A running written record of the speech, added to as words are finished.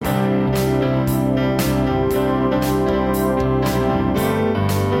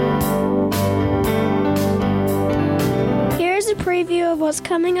what's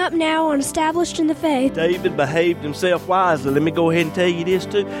coming up now on Established in the Faith. David behaved himself wisely. Let me go ahead and tell you this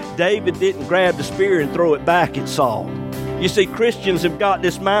too. David didn't grab the spear and throw it back at Saul. You see, Christians have got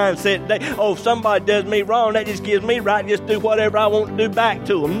this mindset that, if somebody does me wrong, that just gives me right to just do whatever I want to do back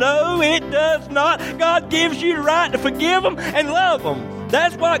to them. No, it does not. God gives you the right to forgive them and love them.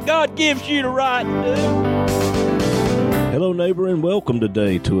 That's what God gives you the right to do. Hello, neighbor, and welcome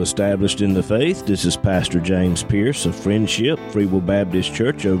today to Established in the Faith. This is Pastor James Pierce of Friendship Free Will Baptist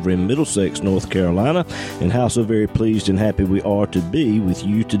Church over in Middlesex, North Carolina, and how so very pleased and happy we are to be with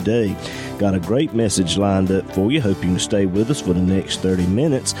you today. Got a great message lined up for you. Hope you can stay with us for the next 30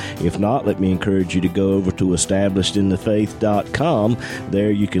 minutes. If not, let me encourage you to go over to establishedinthefaith.com.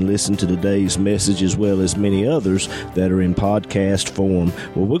 There you can listen to today's message as well as many others that are in podcast form.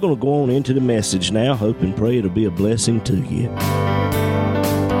 Well, we're going to go on into the message now. Hope and pray it'll be a blessing to you.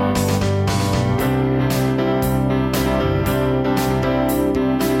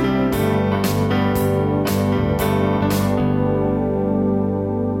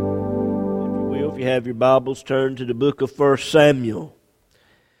 If you have your Bibles, turn to the book of 1 Samuel,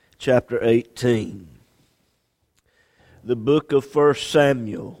 chapter 18. The book of 1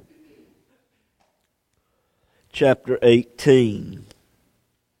 Samuel, chapter 18.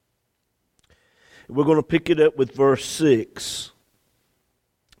 We're going to pick it up with verse 6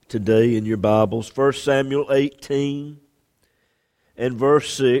 today in your Bibles. 1 Samuel 18 and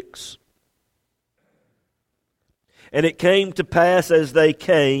verse 6. And it came to pass as they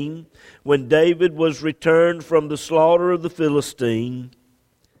came, when David was returned from the slaughter of the Philistine,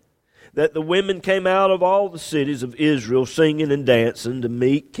 that the women came out of all the cities of Israel singing and dancing to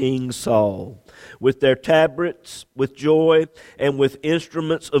meet King Saul, with their tabrets, with joy, and with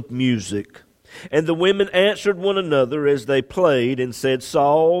instruments of music. And the women answered one another as they played, and said,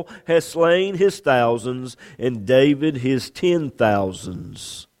 Saul has slain his thousands, and David his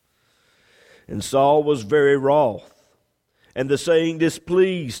 10,000s. And Saul was very wroth, and the saying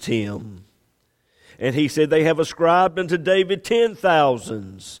displeased him. And he said, They have ascribed unto David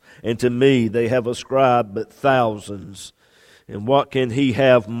 10,000s, and to me they have ascribed but thousands. And what can he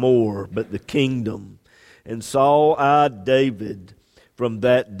have more but the kingdom? And Saul eyed David from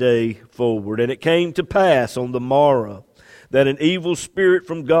that day forward. And it came to pass on the morrow that an evil spirit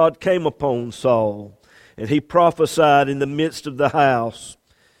from God came upon Saul, and he prophesied in the midst of the house.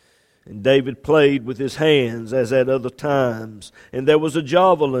 And David played with his hands as at other times. And there was a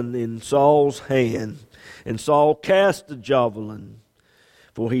javelin in Saul's hand, and Saul cast the javelin,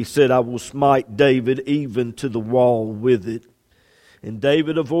 for he said, I will smite David even to the wall with it. And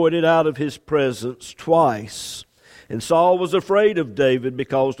David avoided out of his presence twice. And Saul was afraid of David,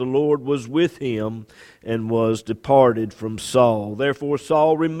 because the Lord was with him, and was departed from Saul. Therefore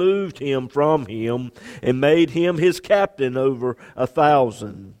Saul removed him from him, and made him his captain over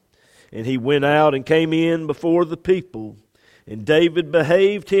 1,000. And he went out and came in before the people. And David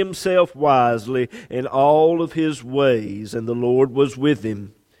behaved himself wisely in all of his ways, and the Lord was with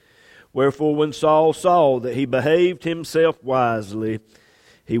him. Wherefore when Saul saw that he behaved himself wisely,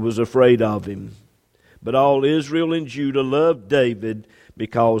 he was afraid of him. But all Israel and Judah loved David,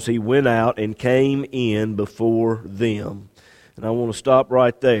 because he went out and came in before them. And I want to stop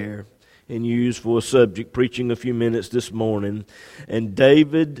right there and use for a subject, preaching a few minutes this morning. And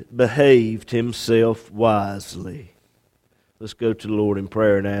David behaved himself wisely. Let's go to the Lord in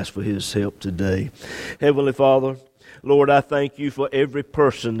prayer and ask for His help today. Heavenly Father, Lord, I thank You for every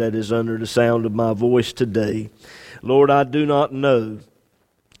person that is under the sound of my voice today. Lord, I do not know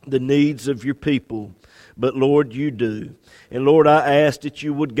the needs of Your people, but Lord, You do. And Lord, I ask that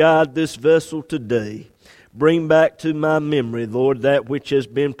You would guide this vessel today. Bring back to my memory, Lord, that which has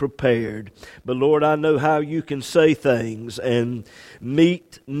been prepared. But Lord, I know how You can say things and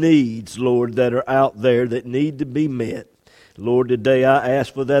meet needs, Lord, that are out there that need to be met. Lord, today I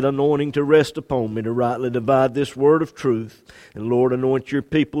ask for that anointing to rest upon me to rightly divide this word of truth. And Lord, anoint Your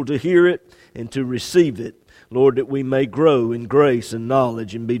people to hear it and to receive it. Lord, that we may grow in grace and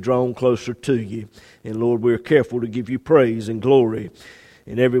knowledge and be drawn closer to You. And Lord, we're careful to give You praise and glory.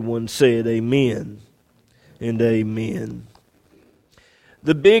 And everyone said, Amen and amen.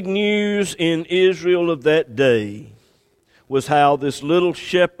 The big news in Israel of that day was how this little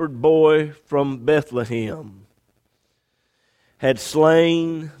shepherd boy from Bethlehem had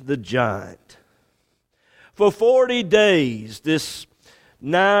slain the giant. For 40 days, this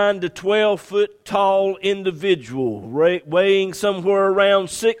 9 to 12 foot tall individual, weighing somewhere around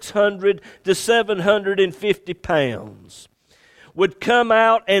 600 to 750 pounds, would come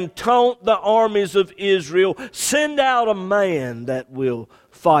out and taunt the armies of Israel, send out a man that will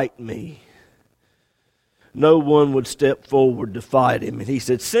fight me. no one would step forward to fight him. And he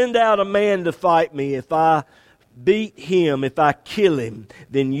said, send out a man to fight me. If I beat him, if I kill him,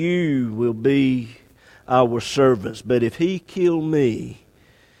 then you will be our servants. But if he kill me,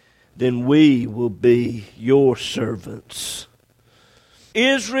 then we will be your servants.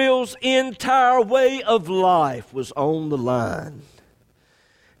 Israel's entire way of life was on the line.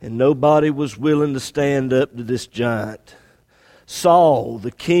 And nobody was willing to stand up to this giant. Saul,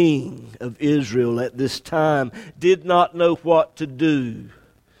 the king of Israel at this time, did not know what to do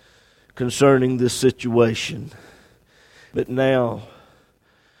concerning this situation. But now,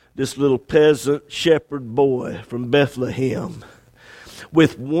 this little peasant shepherd boy from Bethlehem,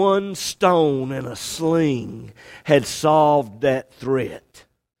 with one stone and a sling, had solved that threat.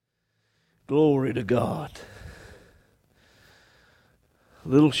 Glory to God.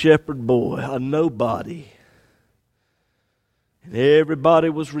 Little shepherd boy, a nobody. And everybody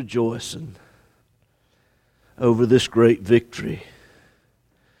was rejoicing over this great victory.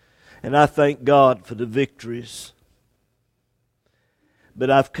 And I thank God for the victories. But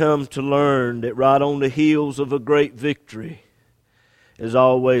I've come to learn that right on the heels of a great victory is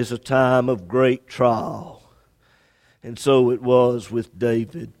always a time of great trial. And so it was with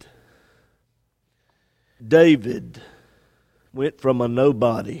David. David went from a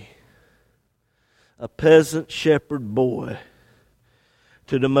nobody, a peasant shepherd boy,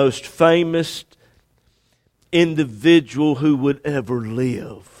 to the most famous individual who would ever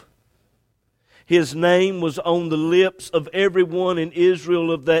live. His name was on the lips of everyone in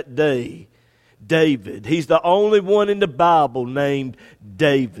Israel of that day. David. He's the only one in the Bible named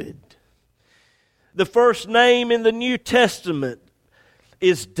David. The first name in the New Testament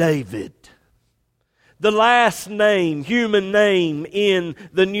is David. The last name, human name in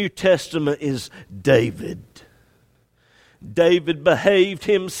the New Testament is David. David behaved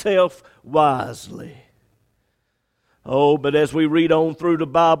himself wisely. Oh, but as we read on through the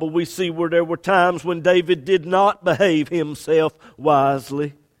Bible, we see where there were times when David did not behave himself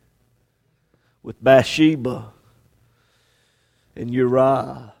wisely. With Bathsheba and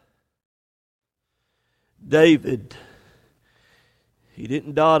Uriah. David, he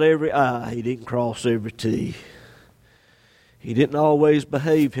didn't dot every I, he didn't cross every T. He didn't always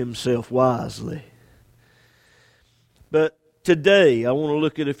behave himself wisely. But today, I want to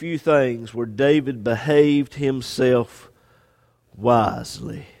look at a few things where David behaved himself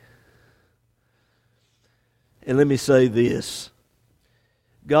wisely. And let me say this.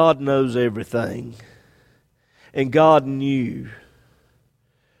 God knows everything. And God knew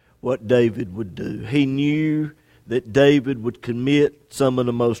what David would do. He knew that David would commit some of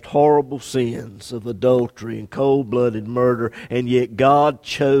the most horrible sins of adultery and cold-blooded murder, and yet God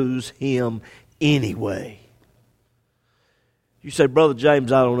chose him anyway. You say, Brother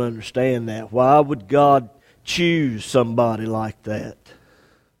James, I don't understand that. Why would God choose somebody like that?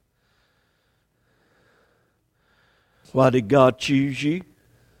 Why did God choose you?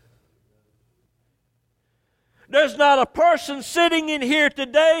 There's not a person sitting in here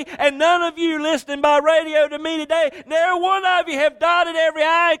today, and none of you listening by radio to me today, never one of you have dotted every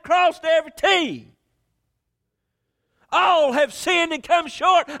I and crossed every T. All have sinned and come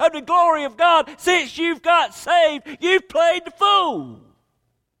short of the glory of God. Since you've got saved, you've played the fool.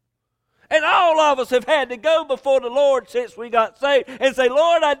 And all of us have had to go before the Lord since we got saved and say,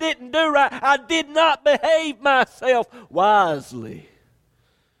 Lord, I didn't do right. I did not behave myself wisely.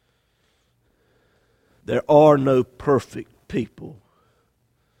 There are no perfect people.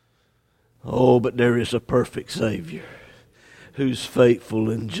 Oh, but there is a perfect Savior who's faithful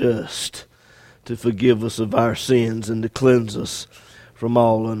and just to forgive us of our sins and to cleanse us from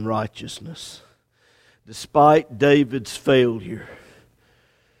all unrighteousness. Despite David's failure,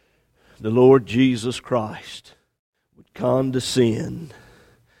 the Lord Jesus Christ would condescend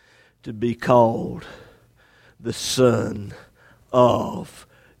to be called the Son of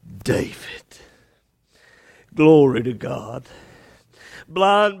David. Glory to God.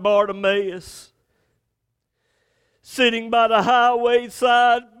 Blind Bartimaeus, sitting by the highway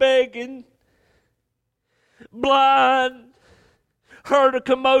side begging, blind, heard a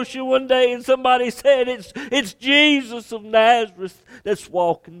commotion one day and somebody said, it's Jesus of Nazareth that's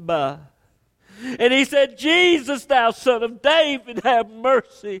walking by. And he said, Jesus, thou son of David, have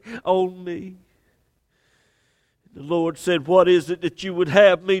mercy on me. The Lord said, what is it that you would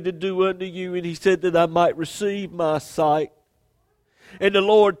have me to do unto you? And he said, that I might receive my sight. And the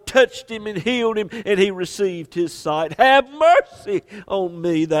Lord touched him and healed him, and he received his sight. Have mercy on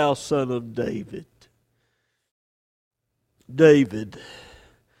me, thou son of David. David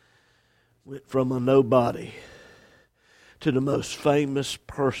went from a nobody to the most famous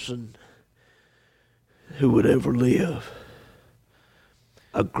person who would ever live.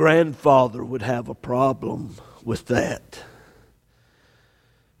 A grandfather would have a problem with that.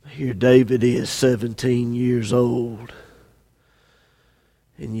 Here David is 17 years old,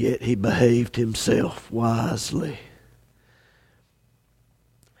 and yet he behaved himself wisely.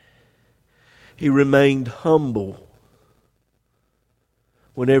 He remained humble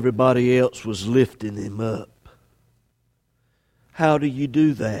when everybody else was lifting him up. How do you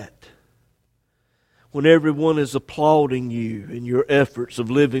do that? When everyone is applauding you in your efforts of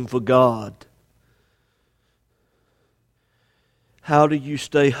living for God. How do you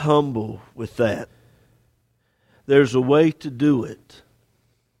stay humble with that? There's a way to do it.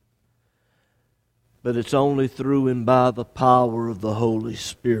 But it's only through and by the power of the Holy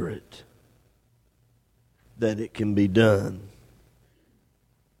Spirit that it can be done.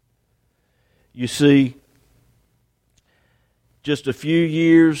 You see, just a few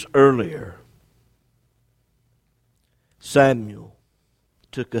years earlier, Samuel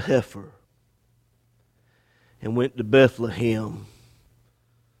took a heifer and went to Bethlehem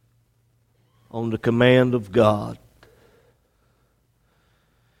on the command of God.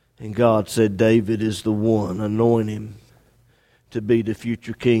 And God said, David is the one, anoint him to be the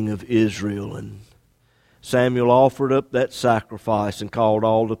future king of Israel. And Samuel offered up that sacrifice and called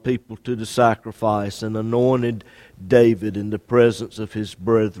all the people to the sacrifice and anointed David in the presence of his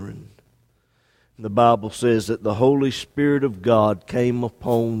brethren. The Bible says that the Holy Spirit of God came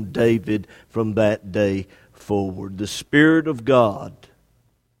upon David from that day forward. The Spirit of God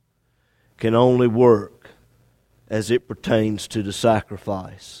can only work as it pertains to the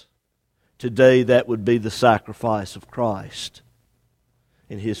sacrifice. Today that would be the sacrifice of Christ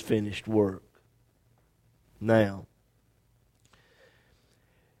in His finished work. Now,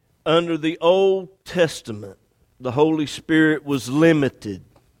 under the Old Testament, the Holy Spirit was limited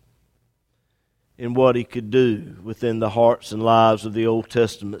in what He could do within the hearts and lives of the Old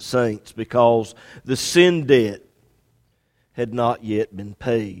Testament saints because the sin debt had not yet been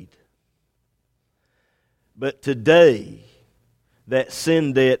paid. But today, that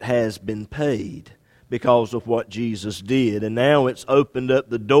sin debt has been paid because of what Jesus did. And now it's opened up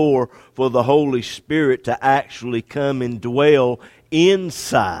the door for the Holy Spirit to actually come and dwell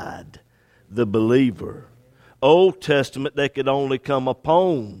inside the believer. Old Testament, they could only come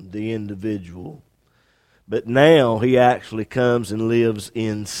upon the individual. But now He actually comes and lives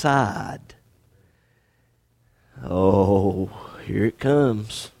inside. Oh, here it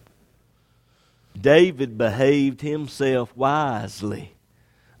comes. David behaved himself wisely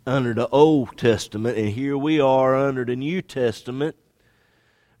under the Old Testament, and here we are under the New Testament.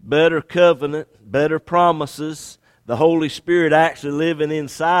 Better covenant, better promises, the Holy Spirit actually living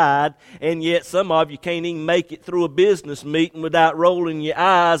inside, and yet some of you can't even make it through a business meeting without rolling your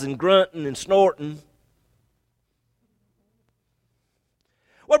eyes and grunting and snorting.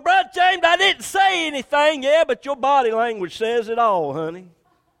 Well, Brother James, I didn't say anything. Yeah, but your body language says it all, honey.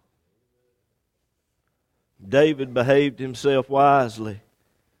 David behaved himself wisely.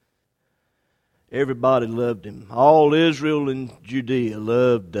 Everybody loved him. All Israel and Judea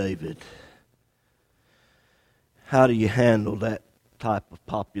loved David. How do you handle that type of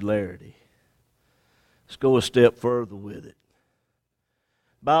popularity? Let's go a step further with it.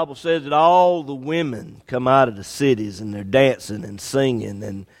 The Bible says that all the women come out of the cities and they're dancing and singing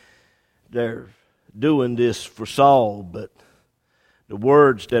and they're doing this for Saul, but the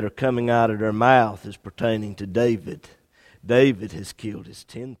words that are coming out of their mouth is pertaining to David. David has killed his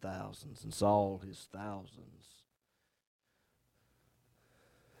 10,000s and Saul his thousands.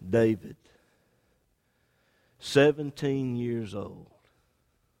 David, 17 years old.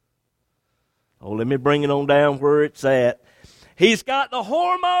 Oh, let me bring it on down where it's at. He's got the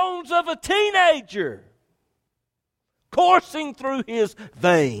hormones of a teenager coursing through his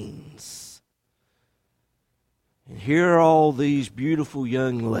veins. And here are all these beautiful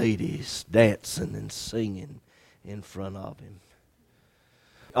young ladies dancing and singing in front of him.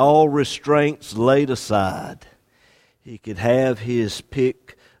 All restraints laid aside. He could have his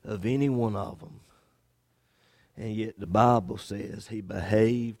pick of any one of them. And yet the Bible says he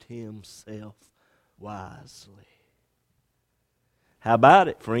behaved himself wisely. How about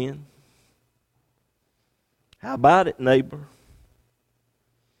it, friend? How about it, neighbor?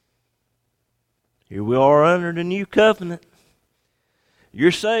 Here we are under the new covenant.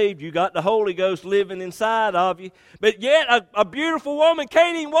 You're saved. You got the Holy Ghost living inside of you. But yet a beautiful woman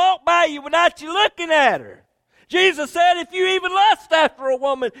can't even walk by you without you looking at her. Jesus said if you even lust after a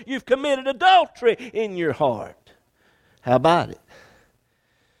woman, you've committed adultery in your heart. How about it?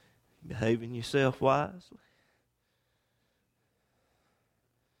 Behaving yourself wisely?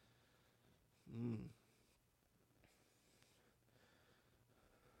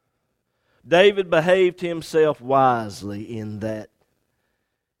 David behaved himself wisely in that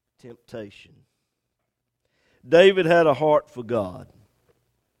temptation. David had a heart for God.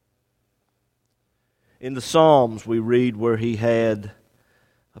 In the Psalms we read where he had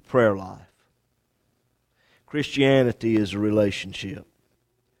a prayer life. Christianity is a relationship.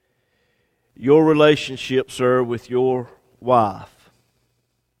 Your relationship, sir, with your wife,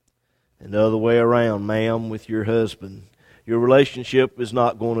 and the other way around, ma'am, with your husband. Your relationship is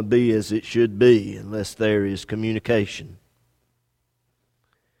not going to be as it should be unless there is communication.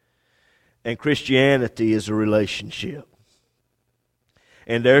 And Christianity is a relationship.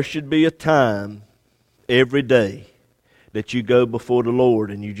 And there should be a time every day that you go before the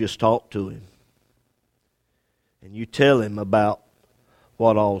Lord and you just talk to Him. And you tell Him about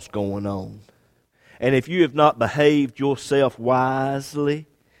what all's going on. And if you have not behaved yourself wisely,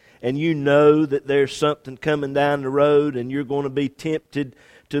 and you know that there's something coming down the road and you're going to be tempted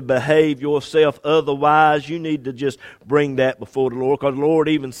to behave yourself otherwise, you need to just bring that before the Lord. Because the Lord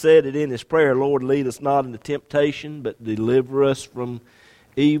even said it in His prayer, Lord, lead us not into temptation, but deliver us from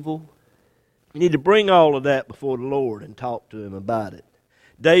evil. You need to bring all of that before the Lord and talk to Him about it.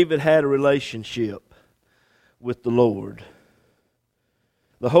 David had a relationship with the Lord.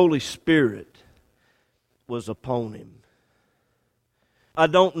 The Holy Spirit was upon him. I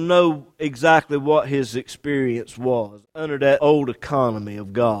don't know exactly what his experience was under that old economy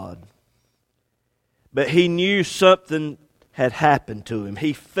of God. But he knew something had happened to him.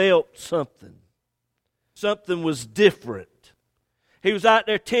 He felt something. Something was different. He was out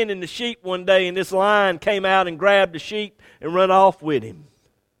there tending the sheep one day, and this lion came out and grabbed the sheep and run off with him.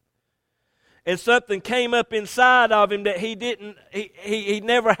 And something came up inside of him that he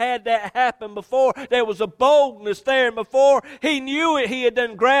never had that happen before. There was a boldness there, and before he knew it, he had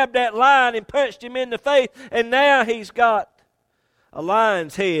done grabbed that lion and punched him in the face, and now he's got a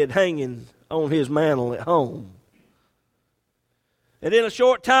lion's head hanging on his mantle at home. And then a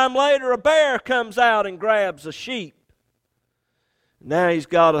short time later, a bear comes out and grabs a sheep. Now he's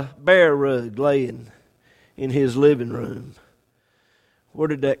got a bear rug laying in his living room. Where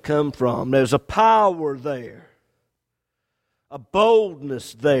did that come from? There's a power there, a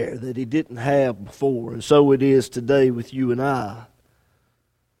boldness there that he didn't have before. And so it is today with you and I.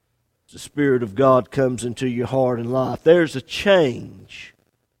 The Spirit of God comes into your heart and life. There's a change.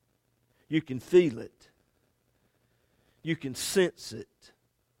 You can feel it. You can sense it.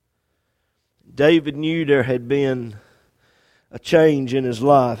 David knew there had been a change in his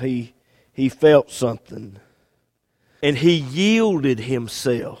life. He felt something. And he yielded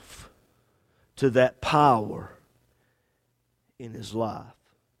himself to that power in his life.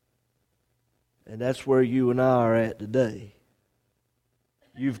 And that's where you and I are at today.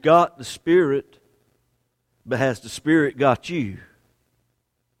 You've got the Spirit, but has the Spirit got you?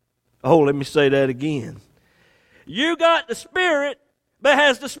 Oh, let me say that again. You got the Spirit, but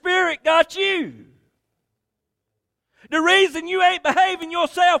has the Spirit got you? The reason you ain't behaving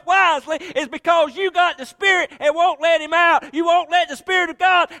yourself wisely is because you got the Spirit and won't let Him out. You won't let the Spirit of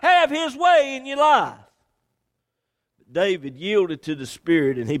God have His way in your life. David yielded to the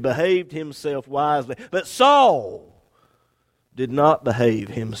Spirit and he behaved himself wisely. But Saul did not behave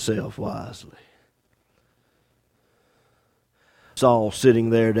himself wisely. Saul sitting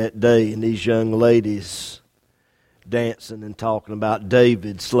there that day and these young ladies dancing and talking about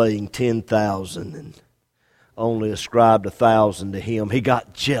David slaying 10,000 and only ascribed 1,000 to him. He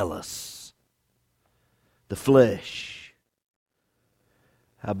got jealous. The flesh.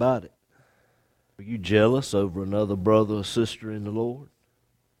 How about it? Are you jealous over another brother or sister in the Lord?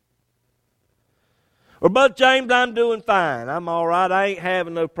 Or, Brother James, I'm doing fine. I'm all right. I ain't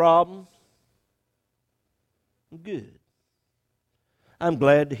having no problems. Good. I'm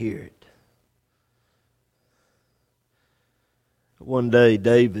glad to hear it. One day,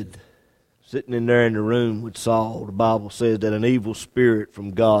 David, sitting in there in the room with Saul, the Bible says that an evil spirit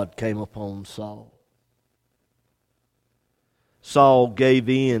from God came upon Saul. Saul gave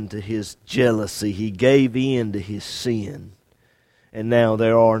in to his jealousy. He gave in to his sin. And now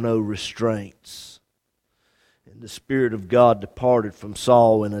there are no restraints. And the Spirit of God departed from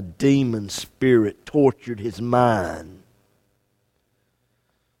Saul, and a demon spirit tortured his mind.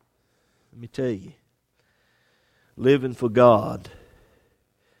 Let me tell you, living for God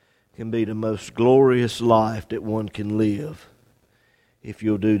can be the most glorious life that one can live if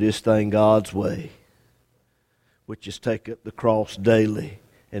you'll do this thing God's way, which is take up the cross daily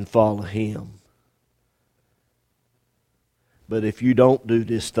and follow Him. But if you don't do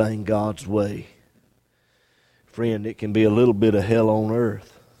this thing God's way, friend, it can be a little bit of hell on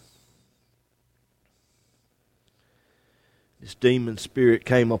earth. This demon spirit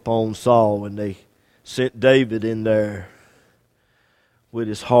came upon Saul, and they sent David in there with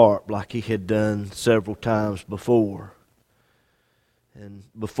his harp like he had done several times before. And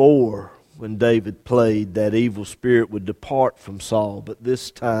before, when David played, that evil spirit would depart from Saul. But this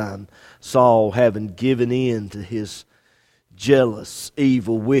time, Saul, having given in to his jealous,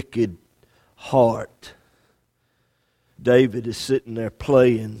 evil, wicked heart, David is sitting there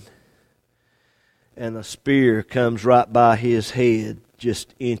playing, and a spear comes right by his head,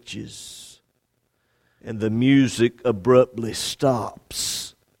 just inches. And the music abruptly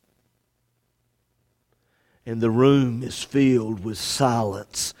stops. And the room is filled with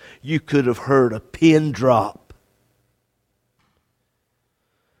silence. You could have heard a pin drop.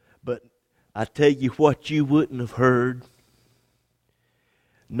 But I tell you what you wouldn't have heard.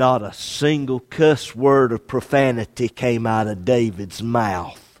 Not a single cuss word of profanity came out of David's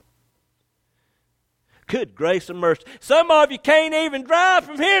mouth. Good grace and mercy. Some of you can't even drive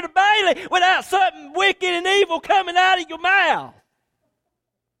from here to Bailey without something wicked and evil coming out of your mouth.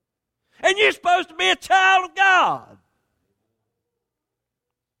 And you're supposed to be a child of God.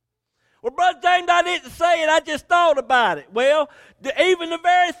 Well, Brother James, I didn't say it. I just thought about it. Well, even the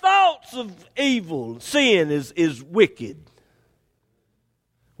very thoughts of evil, sin is wicked.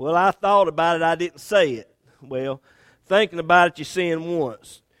 Well, I thought about it. I didn't say it. Well, thinking about it, you sin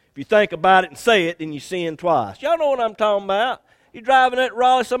once. If you think about it and say it, then you sin twice. Y'all know what I'm talking about. You're driving at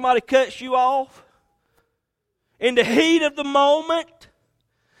Raleigh, somebody cuts you off in the heat of the moment.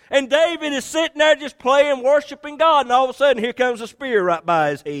 And David is sitting there just playing, worshiping God, and all of a sudden here comes a spear right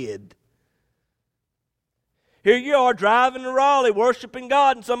by his head. Here you are driving to Raleigh, worshiping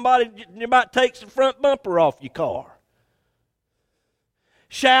God, and somebody about takes the front bumper off your car.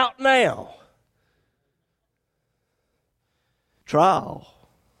 Shout now. Trial.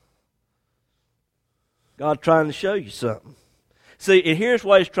 God trying to show you something. See, and here's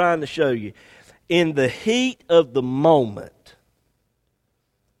what He's trying to show you. In the heat of the moment,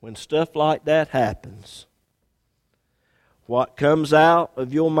 when stuff like that happens, what comes out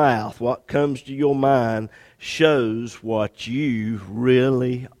of your mouth, what comes to your mind, shows what you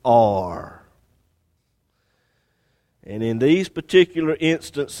really are. And in these particular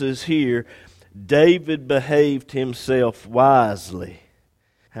instances here, David behaved himself wisely.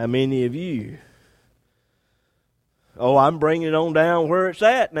 How many of you? Oh, I'm bringing it on down where it's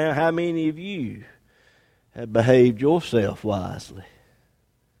at now. How many of you have behaved yourself wisely?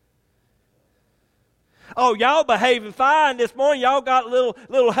 Oh, y'all behaving fine this morning. Y'all got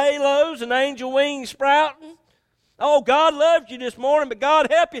little halos and angel wings sprouting. Oh, God loves you this morning, but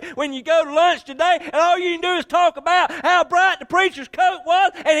God help you when you go to lunch today and all you can do is talk about how bright the preacher's coat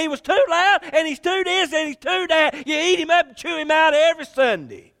was and he was too loud and he's too this and he's too that. You eat him up and chew him out every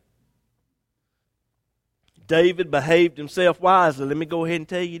Sunday. David behaved himself wisely. Let me go ahead and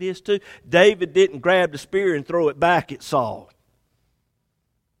tell you this too. David didn't grab the spear and throw it back at Saul.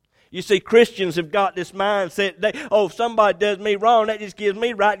 You see, Christians have got this mindset today, oh, if somebody does me wrong, that just gives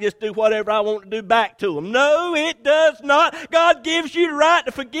me right to just do whatever I want to do back to them. No, it does not. God gives you the right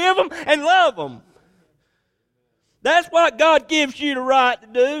to forgive them and love them. That's what God gives you the right to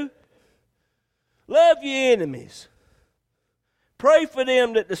do. Love your enemies. Pray for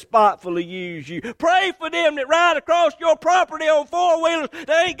them that despitefully use you. Pray for them that ride across your property on four-wheelers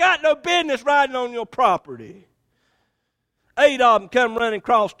that ain't got no business riding on your property. 8 of them come running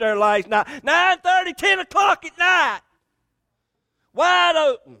across there last night. 9:30, 10 o'clock at night. Wide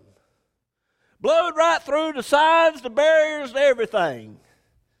open. Blowed right through the sides, the barriers, everything.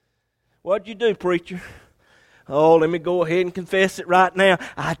 What'd you do, preacher? Oh, let me go ahead and confess it right now.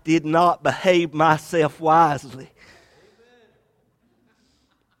 I did not behave myself wisely.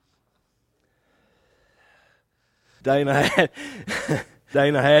 Dana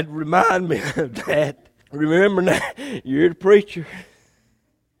had to remind me of that. Remember now, you're the preacher.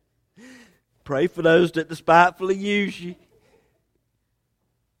 Pray for those that despitefully use you.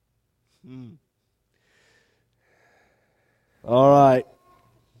 All right.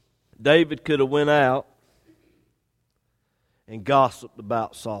 David could have went out and gossiped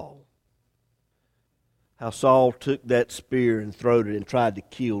about Saul. How Saul took that spear and throwed it and tried to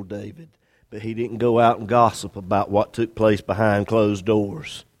kill David. But he didn't go out and gossip about what took place behind closed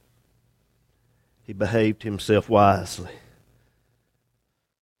doors. He behaved himself wisely.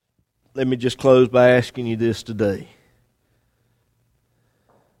 Let me just close by asking you this today.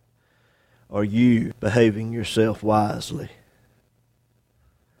 Are you behaving yourself wisely?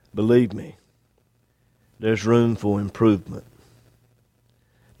 Believe me, there's room for improvement.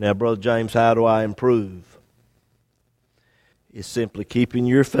 Now, Brother James, how do I improve? It's simply keeping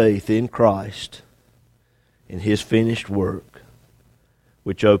your faith in Christ in His finished work,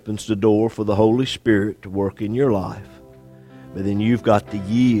 which opens the door for the Holy Spirit to work in your life. But then you've got to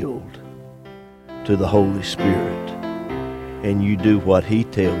yield to the Holy Spirit, and you do what He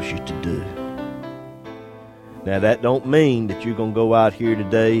tells you to do. Now, that don't mean that you're going to go out here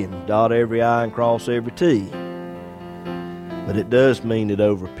today and dot every I and cross every T. But it does mean that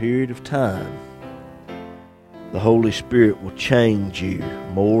over a period of time, the Holy Spirit will change you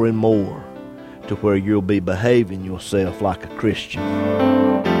more and more to where you'll be behaving yourself like a Christian.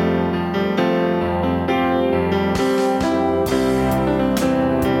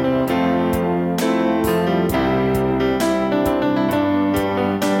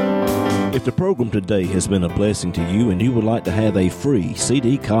 If the program today has been a blessing to you and you would like to have a free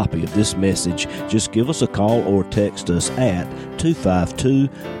CD copy of this message, just give us a call or text us at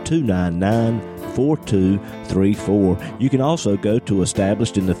 252-299-4234. You can also go to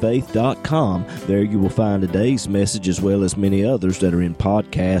establishedinthefaith.com. There you will find today's message as well as many others that are in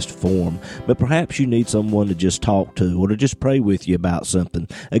podcast form. But perhaps you need someone to just talk to or to just pray with you about something.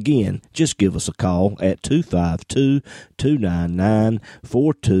 Again, just give us a call at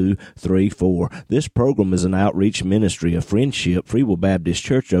 252-299-4234. This program is an outreach ministry of Friendship Free Will Baptist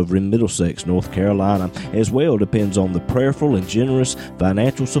Church over in Middlesex, North Carolina. As well depends on the prayerful and generous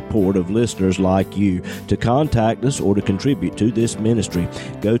financial support of listeners like you. To contact us or to contribute to this ministry,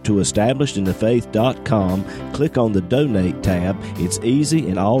 go to establishedinthefaith.com, click on the Donate tab. It's easy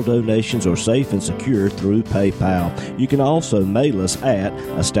and all donations are safe and secure through PayPal. You can also mail us at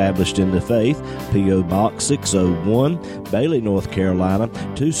Established in the Faith, P.O. Box 601, Bailey, North Carolina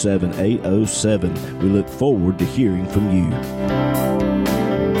 27807. We look forward to hearing from you.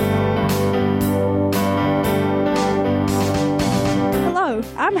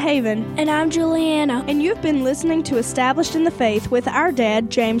 I'm Haven. And I'm Juliana. And you've been listening to Established in the Faith with our dad,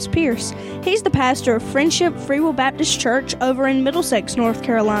 James Pierce. He's the pastor of Friendship Free Will Baptist Church over in Middlesex, North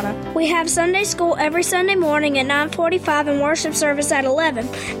Carolina. We have Sunday school every Sunday morning at 9:45 and worship service at 11,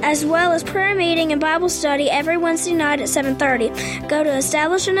 as well as prayer meeting and Bible study every Wednesday night at 7:30. Go to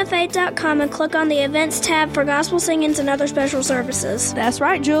establishedinthefaith.com and click on the events tab for gospel singings and other special services. That's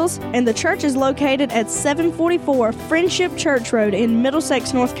right, Jules. And the church is located at 744 Friendship Church Road in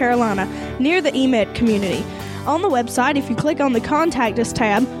Middlesex, North Carolina, near the EMED community. On the website, if you click on the Contact Us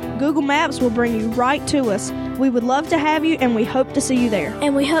tab, Google Maps will bring you right to us. We would love to have you, and we hope to see you there.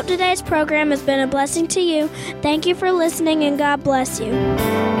 And we hope today's program has been a blessing to you. Thank you for listening, and God bless you.